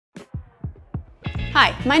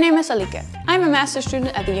Hi, my name is Alike. I'm a master's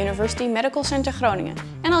student at the University Medical Center Groningen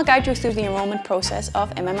and I'll guide you through the enrollment process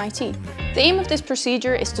of MMIT. The aim of this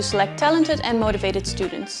procedure is to select talented and motivated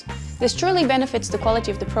students. This truly benefits the quality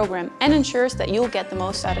of the program and ensures that you'll get the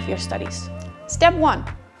most out of your studies. Step 1.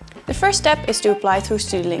 The first step is to apply through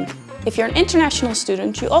StudyLink. If you're an international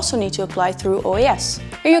student, you also need to apply through OAS.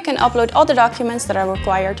 Here you can upload all the documents that are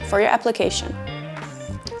required for your application.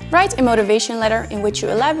 Write a motivation letter in which you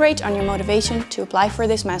elaborate on your motivation to apply for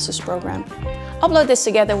this master's program. Upload this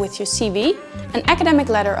together with your CV, an academic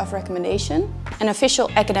letter of recommendation, an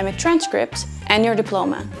official academic transcript, and your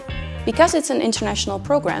diploma. Because it's an international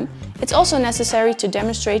program, it's also necessary to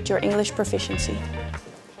demonstrate your English proficiency.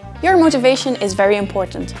 Your motivation is very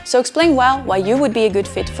important, so explain well why you would be a good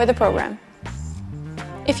fit for the program.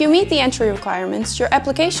 If you meet the entry requirements, your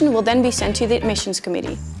application will then be sent to the admissions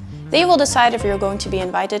committee. They will decide if you're going to be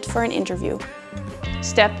invited for an interview.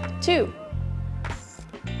 Step 2.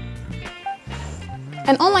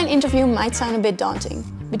 An online interview might sound a bit daunting,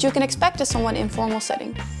 but you can expect a somewhat informal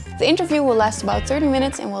setting. The interview will last about 30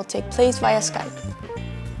 minutes and will take place via Skype.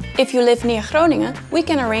 If you live near Groningen, we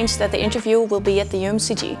can arrange that the interview will be at the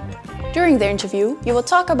UMCG. During the interview, you will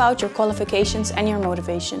talk about your qualifications and your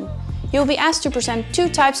motivation. You will be asked to present two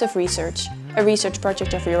types of research. A research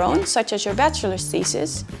project of your own, such as your bachelor's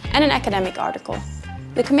thesis, and an academic article.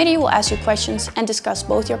 The committee will ask you questions and discuss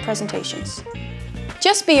both your presentations.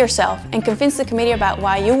 Just be yourself and convince the committee about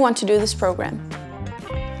why you want to do this program.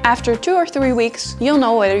 After 2 or 3 weeks, you'll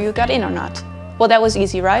know whether you got in or not. Well, that was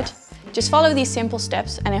easy, right? Just follow these simple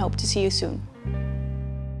steps and I hope to see you soon.